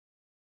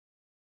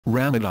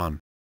Ramadan.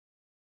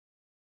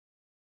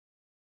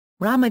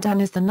 Ramadan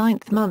is the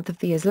 9th month of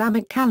the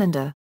Islamic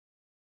calendar.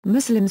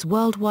 Muslims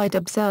worldwide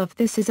observe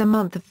this as a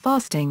month of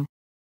fasting.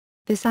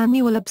 This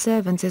annual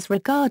observance is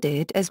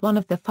regarded as one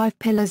of the 5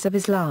 pillars of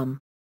Islam.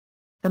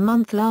 The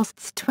month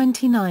lasts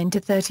 29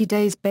 to 30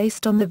 days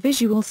based on the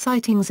visual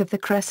sightings of the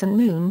crescent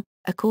moon,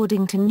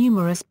 according to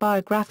numerous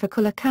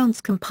biographical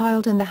accounts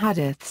compiled in the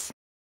hadiths.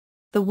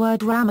 The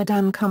word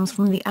Ramadan comes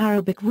from the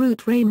Arabic root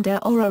ramiḍa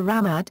or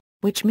ar-ramaḍ,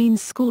 which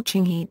means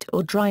scorching heat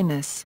or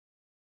dryness.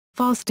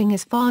 Fasting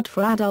is fard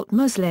for adult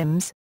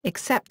Muslims,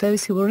 except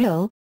those who are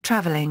ill,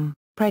 traveling,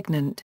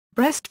 pregnant,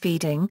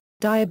 breastfeeding,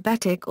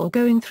 diabetic or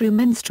going through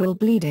menstrual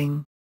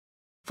bleeding.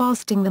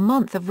 Fasting the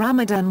month of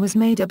Ramadan was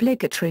made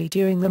obligatory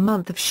during the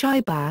month of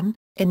Sha'aban,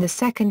 in the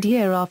 2nd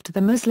year after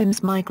the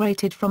Muslims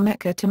migrated from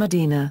Mecca to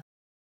Medina.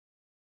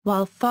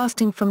 While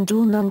fasting from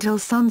dawn until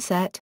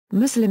sunset,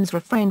 Muslims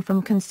refrain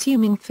from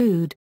consuming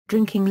food,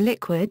 drinking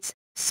liquids,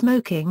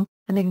 smoking,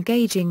 and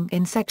engaging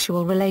in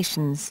sexual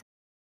relations.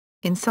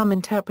 In some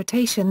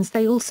interpretations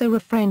they also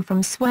refrain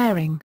from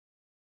swearing.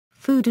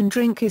 Food and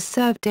drink is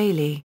served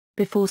daily,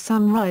 before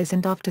sunrise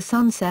and after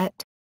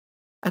sunset.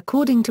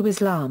 According to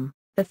Islam,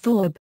 the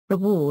thawab,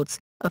 rewards,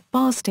 of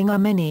fasting are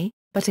many,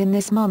 but in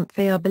this month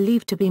they are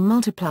believed to be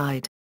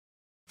multiplied.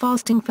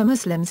 Fasting for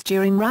Muslims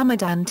during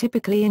Ramadan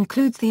typically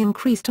includes the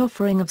increased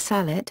offering of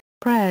salat,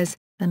 prayers,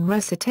 and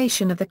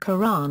recitation of the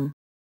Quran.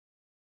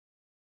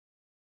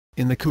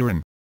 In the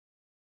Quran.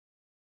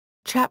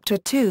 Chapter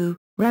 2,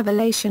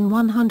 Revelation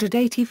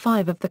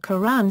 185 of the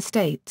Quran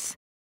states: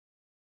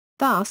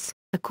 Thus,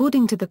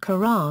 according to the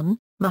Quran,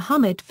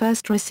 Muhammad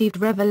first received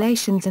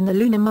revelations in the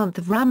lunar month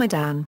of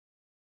Ramadan.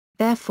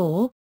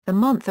 Therefore, the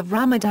month of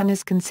Ramadan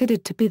is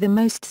considered to be the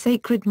most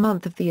sacred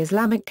month of the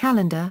Islamic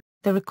calendar,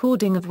 the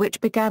recording of which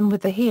began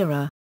with the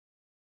Hijra.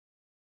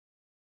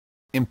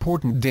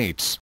 Important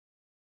dates.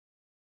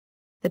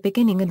 The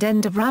beginning and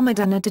end of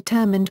Ramadan are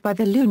determined by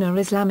the lunar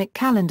Islamic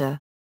calendar.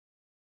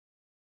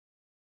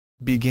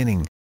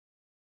 Beginning.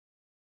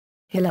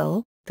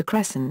 Hilal, the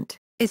crescent,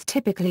 is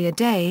typically a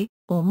day,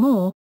 or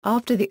more,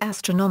 after the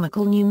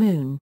astronomical new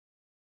moon.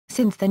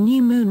 Since the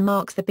new moon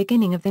marks the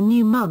beginning of the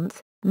new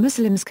month,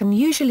 Muslims can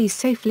usually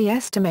safely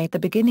estimate the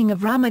beginning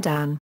of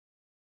Ramadan.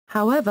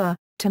 However,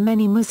 to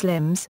many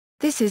Muslims,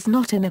 this is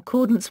not in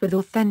accordance with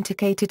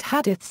authenticated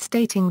hadiths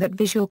stating that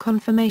visual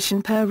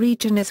confirmation per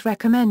region is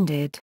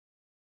recommended.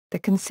 The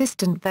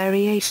consistent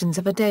variations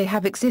of a day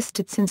have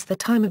existed since the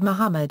time of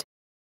Muhammad.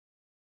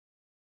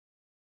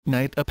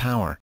 Night of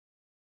Power.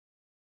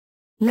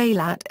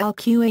 Laylat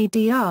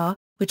al-Qadr,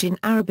 which in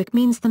Arabic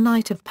means the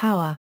night of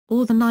power,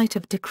 or the night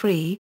of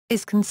decree,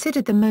 is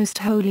considered the most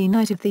holy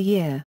night of the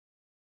year.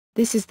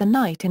 This is the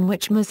night in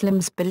which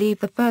Muslims believe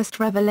the first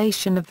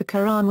revelation of the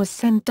Quran was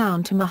sent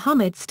down to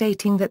Muhammad,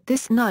 stating that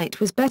this night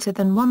was better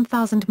than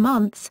 1,000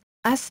 months,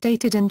 as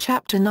stated in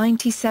chapter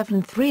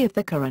 97:3 of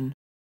the Quran.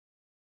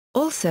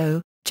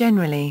 Also,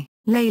 generally,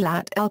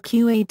 Laylat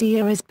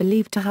al-Qadr is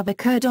believed to have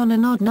occurred on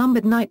an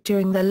odd-numbered night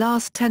during the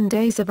last 10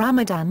 days of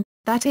Ramadan,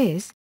 that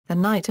is, the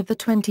night of the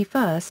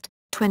 21st,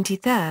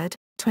 23rd,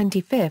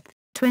 25th,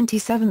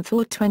 27th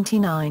or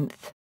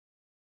 29th.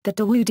 The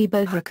Dawoodi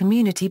Bohra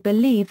community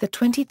believe the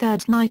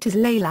 23rd night is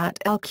Laylat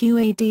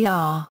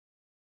al-Qadr.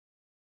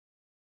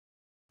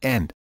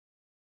 End.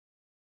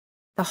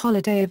 The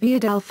holiday of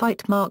Eid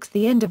al-Fitr marks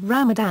the end of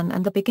Ramadan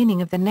and the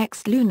beginning of the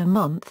next lunar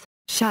month,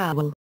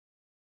 Shawwal.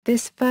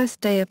 This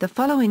first day of the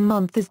following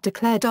month is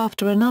declared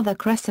after another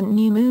crescent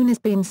new moon has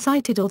been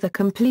sighted or the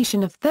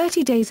completion of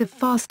 30 days of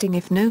fasting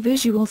if no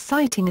visual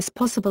sighting is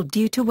possible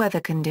due to weather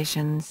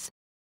conditions.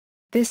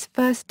 This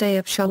first day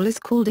of Shawwal is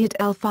called Eid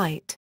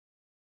al-Fitr.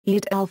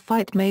 Eid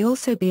al-Fitr may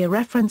also be a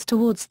reference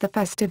towards the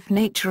festive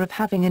nature of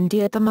having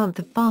endured the month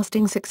of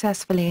fasting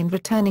successfully and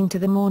returning to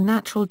the more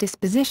natural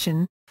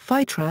disposition,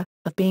 fitra,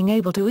 of being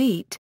able to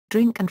eat,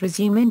 drink and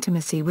resume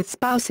intimacy with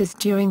spouses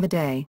during the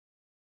day.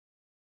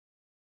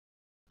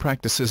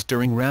 Practices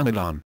during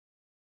Ramadan.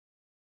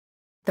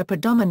 The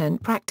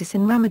predominant practice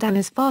in Ramadan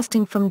is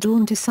fasting from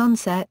dawn to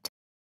sunset.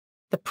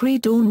 The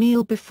pre-dawn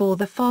meal before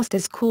the fast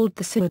is called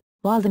the suhoor,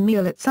 while the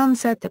meal at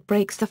sunset that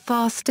breaks the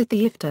fast is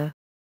the iftar.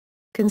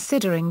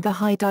 Considering the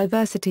high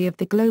diversity of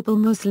the global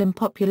Muslim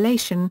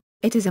population,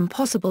 it is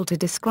impossible to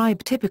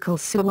describe typical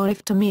suhoor or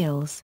iftar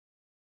meals.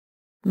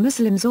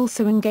 Muslims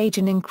also engage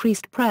in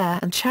increased prayer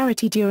and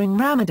charity during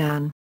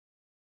Ramadan.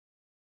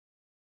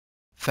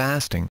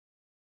 Fasting.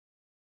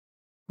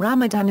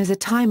 Ramadan is a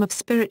time of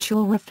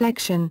spiritual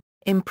reflection,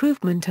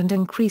 improvement and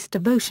increased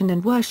devotion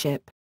and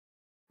worship.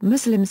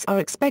 Muslims are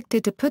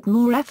expected to put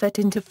more effort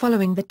into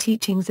following the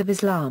teachings of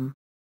Islam.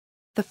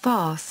 The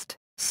fast,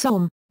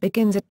 Sawm,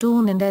 begins at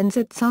dawn and ends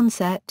at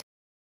sunset.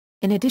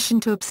 In addition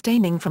to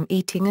abstaining from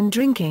eating and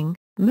drinking,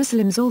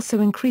 Muslims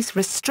also increase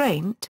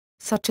restraint,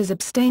 such as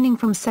abstaining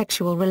from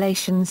sexual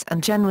relations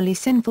and generally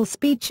sinful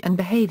speech and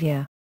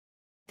behavior.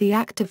 The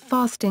act of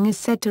fasting is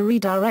said to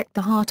redirect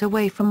the heart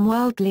away from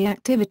worldly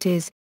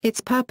activities, its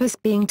purpose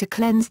being to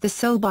cleanse the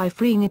soul by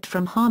freeing it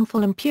from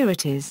harmful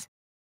impurities.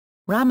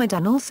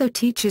 Ramadan also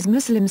teaches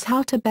Muslims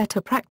how to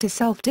better practice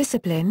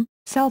self-discipline,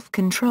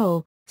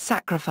 self-control,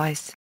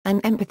 sacrifice,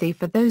 and empathy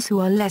for those who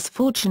are less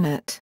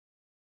fortunate,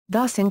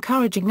 thus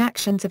encouraging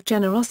actions of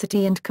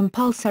generosity and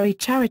compulsory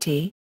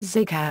charity,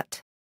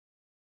 zakat.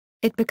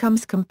 It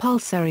becomes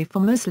compulsory for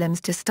Muslims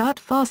to start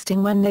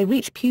fasting when they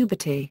reach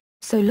puberty,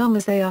 so long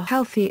as they are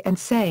healthy and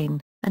sane,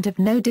 and have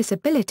no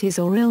disabilities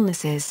or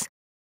illnesses.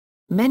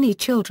 Many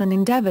children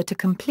endeavor to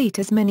complete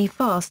as many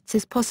fasts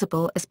as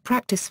possible as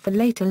practice for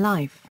later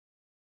life.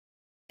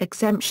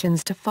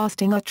 Exemptions to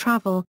fasting are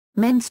travel,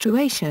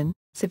 menstruation,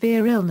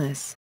 severe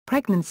illness,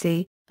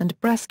 pregnancy, and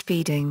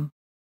breastfeeding.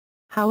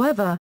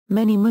 However,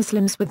 many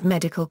Muslims with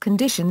medical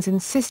conditions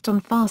insist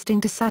on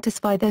fasting to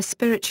satisfy their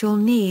spiritual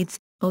needs,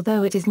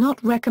 although it is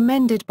not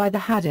recommended by the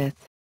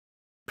hadith.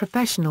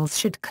 Professionals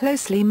should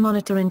closely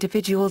monitor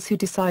individuals who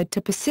decide to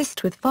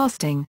persist with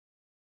fasting.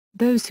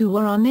 Those who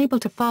were unable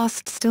to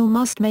fast still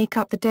must make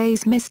up the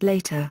days missed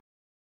later.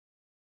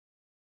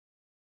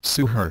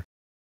 Suhoor.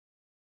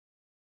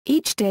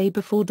 Each day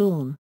before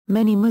dawn,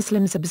 many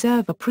Muslims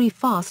observe a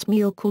pre-fast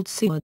meal called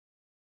suhoor.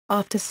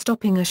 After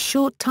stopping a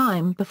short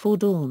time before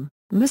dawn,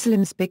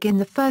 Muslims begin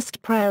the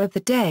first prayer of the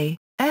day,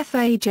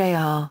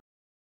 Fajr.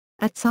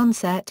 At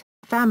sunset,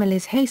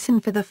 families hasten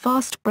for the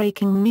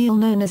fast-breaking meal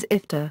known as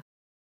iftar.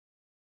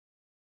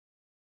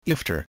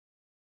 Iftar.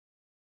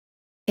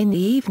 In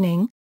the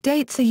evening,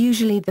 dates are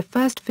usually the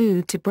first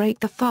food to break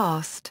the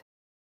fast.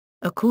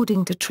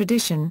 According to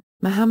tradition,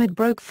 Muhammad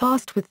broke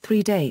fast with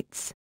 3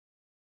 dates.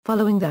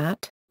 Following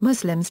that,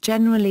 Muslims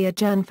generally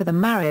adjourn for the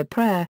Maghrib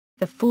prayer,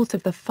 the fourth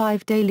of the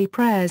 5 daily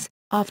prayers,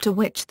 after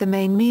which the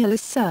main meal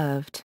is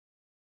served.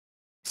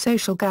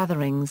 Social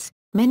gatherings,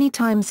 many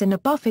times in a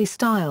buffet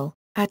style,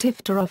 at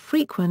iftar are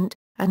frequent,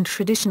 and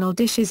traditional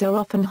dishes are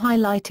often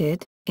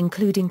highlighted,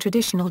 including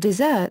traditional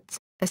desserts,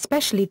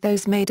 especially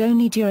those made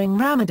only during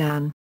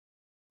Ramadan.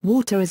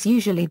 Water is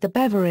usually the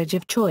beverage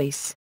of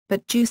choice,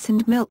 but juice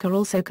and milk are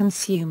also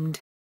consumed.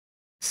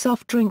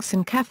 Soft drinks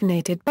and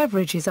caffeinated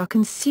beverages are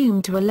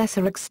consumed to a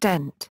lesser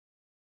extent.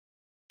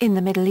 In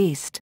the Middle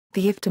East,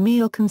 the iftar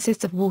meal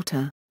consists of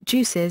water,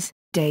 juices,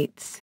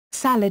 dates,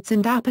 salads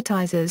and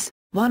appetizers,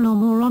 one or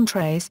more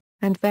entrees,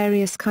 and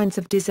various kinds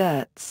of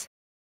desserts.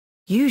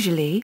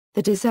 Usually,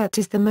 the dessert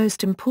is the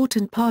most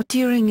important part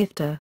during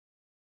iftar.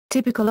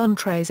 Typical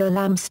entrees are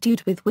lamb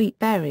stewed with wheat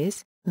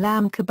berries,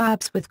 lamb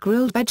kebabs with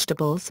grilled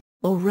vegetables,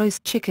 or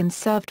roast chicken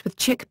served with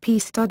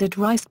chickpea-studded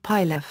rice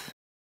pilaf.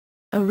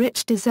 A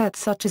rich dessert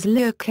such as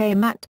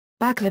liu-qaimat,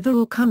 baklava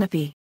or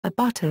kunafi, a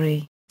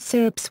buttery,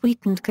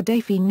 syrup-sweetened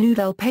Qaddafi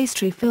noodle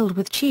pastry filled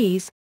with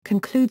cheese,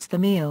 concludes the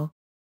meal.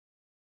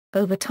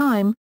 Over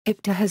time,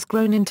 iftar has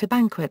grown into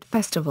banquet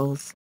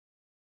festivals.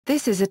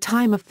 This is a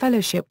time of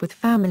fellowship with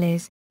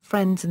families,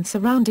 friends and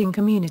surrounding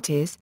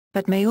communities,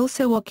 but may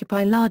also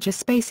occupy larger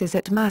spaces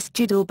at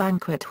masjid or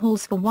banquet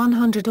halls for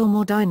 100 or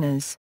more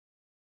diners.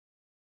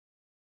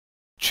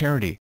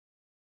 Charity.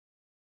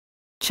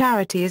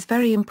 Charity is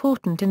very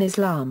important in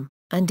Islam,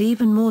 and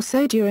even more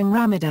so during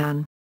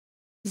Ramadan.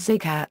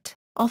 Zakat,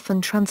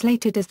 often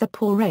translated as the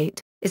poor rate,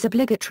 is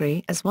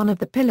obligatory as one of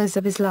the pillars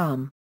of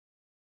Islam.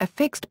 A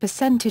fixed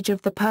percentage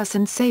of the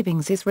person's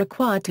savings is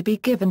required to be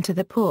given to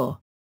the poor.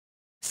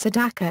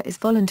 Sadaqah is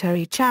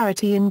voluntary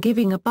charity in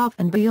giving above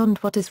and beyond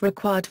what is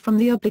required from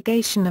the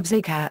obligation of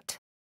zakat.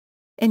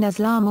 In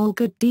Islam, all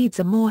good deeds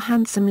are more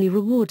handsomely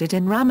rewarded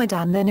in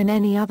Ramadan than in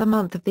any other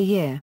month of the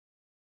year.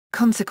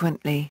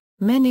 Consequently,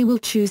 many will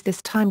choose this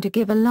time to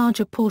give a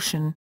larger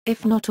portion,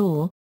 if not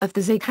all, of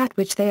the zakat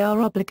which they are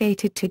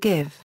obligated to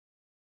give.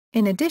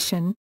 In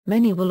addition,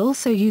 many will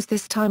also use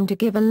this time to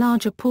give a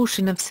larger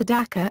portion of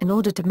sadaqah in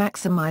order to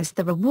maximize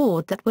the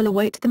reward that will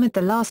await them at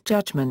the Last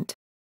Judgment.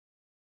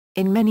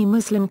 In many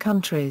Muslim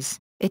countries,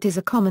 it is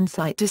a common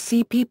sight to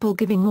see people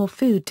giving more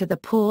food to the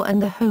poor and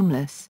the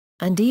homeless,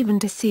 and even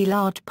to see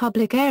large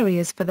public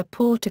areas for the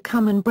poor to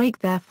come and break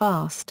their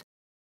fast.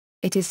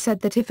 It is said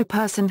that if a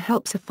person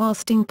helps a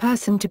fasting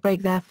person to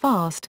break their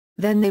fast,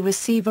 then they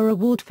receive a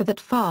reward for that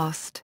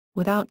fast,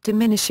 without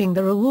diminishing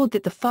the reward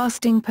that the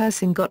fasting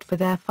person got for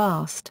their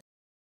fast.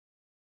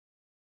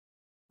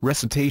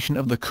 Recitation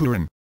of the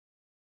Quran.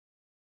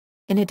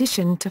 In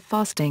addition to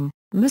fasting,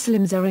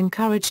 Muslims are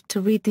encouraged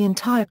to read the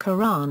entire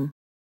Quran.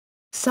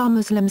 Some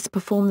Muslims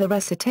perform the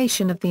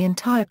recitation of the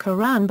entire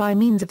Quran by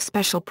means of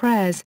special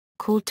prayers,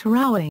 called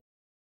Tarawih.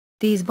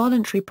 These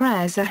voluntary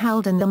prayers are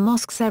held in the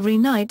mosques every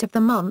night of the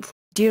month,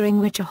 during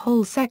which a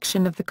whole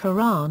section of the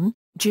Quran,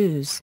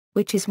 Juz,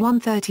 which is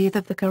 1/30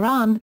 of the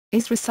Quran,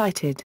 is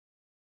recited.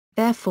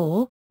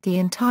 Therefore, the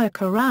entire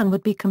Quran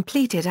would be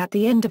completed at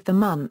the end of the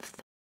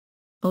month.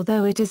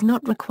 Although it is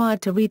not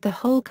required to read the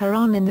whole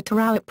Quran in the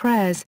Tarawih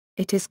prayers,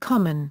 it is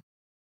common.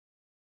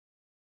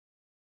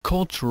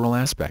 Cultural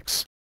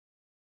aspects.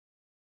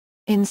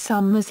 In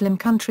some Muslim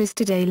countries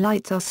today,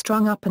 lights are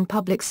strung up in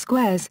public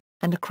squares,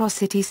 and across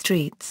city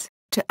streets,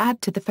 to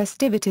add to the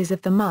festivities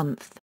of the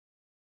month.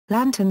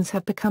 Lanterns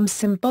have become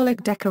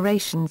symbolic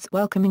decorations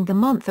welcoming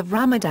the month of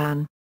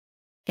Ramadan.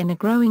 In a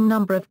growing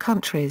number of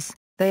countries,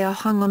 they are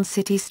hung on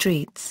city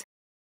streets.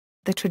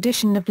 the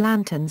tradition of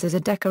lanterns as a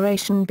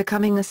decoration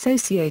becoming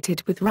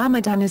associated with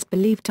Ramadan is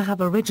believed to have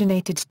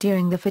originated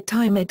during the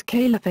Fatimid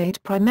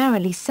Caliphate,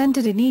 primarily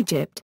centered in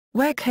Egypt,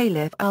 where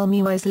Caliph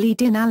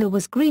al-Mu'izz-Din Allah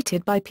was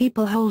greeted by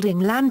people holding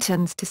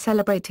lanterns to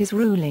celebrate his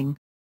ruling.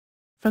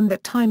 From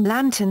that time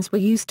lanterns were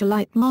used to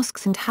light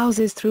mosques and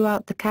houses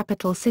throughout the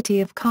capital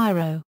city of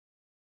Cairo.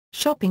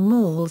 Shopping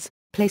malls,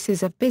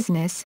 places of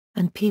business,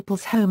 and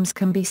people's homes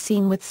can be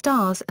seen with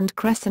stars and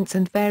crescents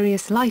and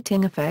various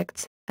lighting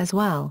effects, as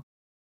well.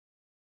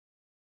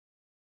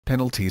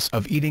 Penalties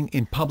of eating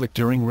in public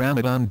during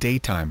Ramadan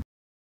daytime.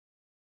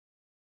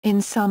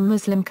 In some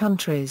Muslim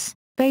countries,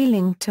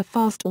 failing to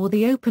fast or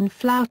the open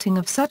flouting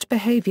of such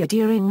behavior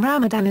during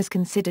Ramadan is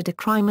considered a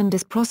crime and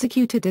is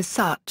prosecuted as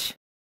such.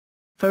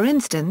 For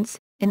instance,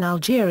 in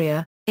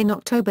Algeria, in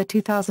October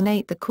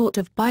 2008 the court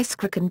of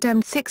Biskra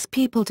condemned 6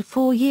 people to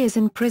 4 years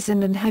in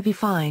prison and heavy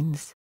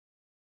fines.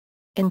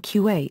 In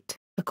Kuwait,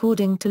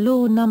 according to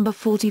Law No.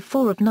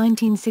 44 of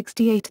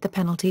 1968, the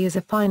penalty is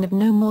a fine of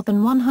no more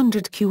than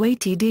 100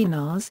 Kuwaiti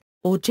dinars,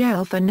 or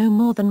jail for no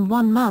more than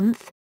 1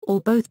 month, or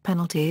both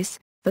penalties,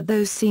 for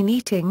those seen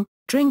eating,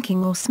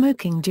 drinking or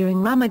smoking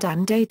during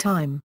Ramadan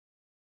daytime.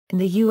 In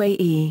the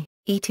UAE,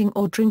 eating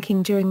or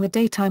drinking during the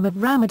daytime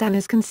of Ramadan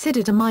is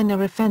considered a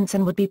minor offense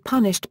and would be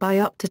punished by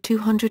up to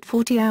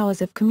 240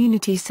 hours of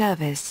community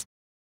service.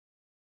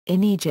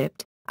 In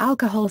Egypt,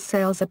 alcohol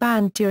sales are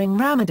banned during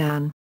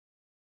Ramadan.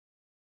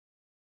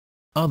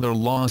 Other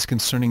laws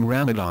concerning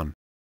Ramadan.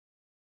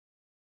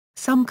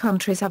 Some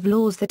countries have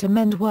laws that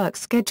amend work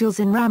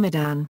schedules in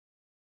Ramadan.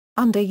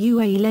 Under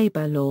UAE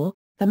labor law,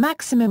 the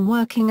maximum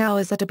working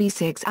hours are to be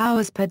 6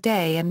 hours per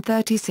day and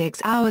 36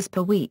 hours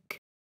per week.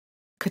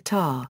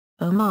 Qatar,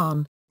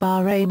 Oman,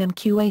 Bahrain and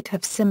Kuwait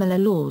have similar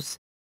laws.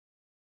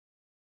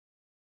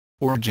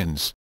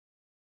 Origins.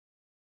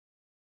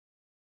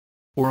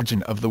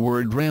 Origin of the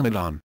word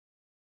Ramadan.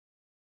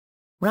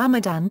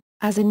 Ramadan,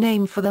 as a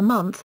name for the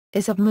month,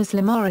 is of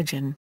Muslim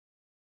origin.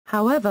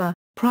 However,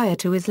 prior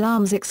to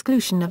Islam's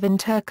exclusion of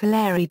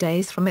intercalary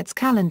days from its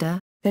calendar,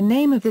 the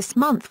name of this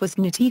month was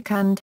Natik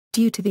and,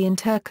 due to the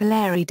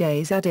intercalary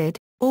days added,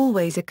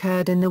 always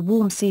occurred in the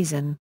warm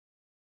season.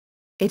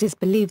 It is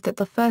believed that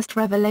the first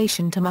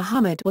revelation to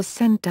Muhammad was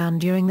sent down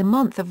during the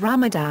month of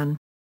Ramadan.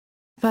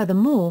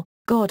 Furthermore,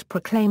 God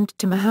proclaimed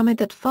to Muhammad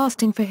that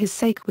fasting for his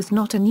sake was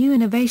not a new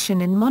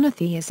innovation in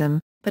monotheism,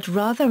 but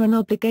rather an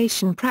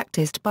obligation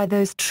practiced by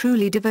those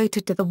truly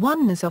devoted to the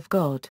oneness of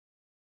God.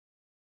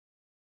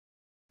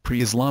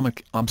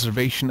 Pre-Islamic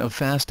observation of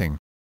fasting.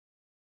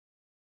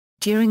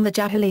 During the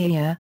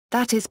Jahiliyyah,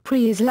 that is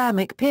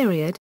pre-Islamic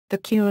period, the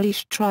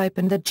Quraysh tribe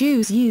and the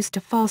Jews used to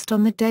fast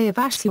on the day of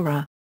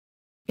Ashura.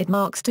 It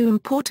marks 2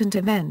 important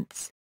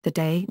events, the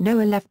day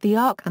Noah left the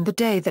ark and the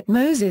day that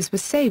Moses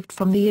was saved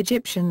from the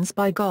Egyptians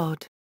by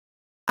God.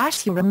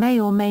 Ashura may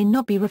or may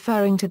not be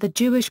referring to the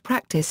Jewish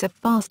practice of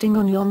fasting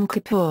on Yom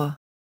Kippur.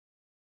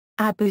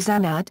 Abu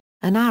Zanad,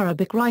 an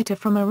Arabic writer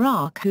from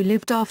Iraq who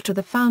lived after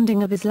the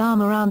founding of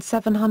Islam around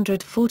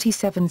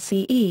 747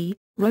 CE,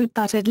 wrote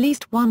that at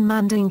least one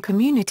Manding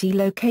community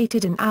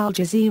located in Al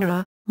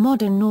Jazeera,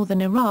 modern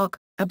northern Iraq,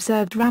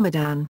 observed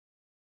Ramadan.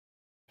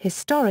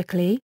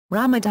 Historically,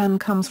 Ramadan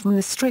comes from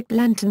the strict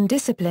Lenten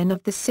discipline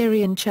of the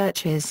Syrian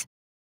churches.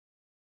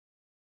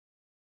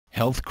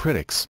 Health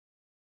critics.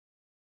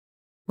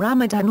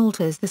 Ramadan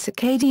alters the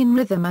circadian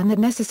rhythm and the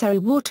necessary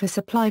water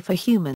supply for humans.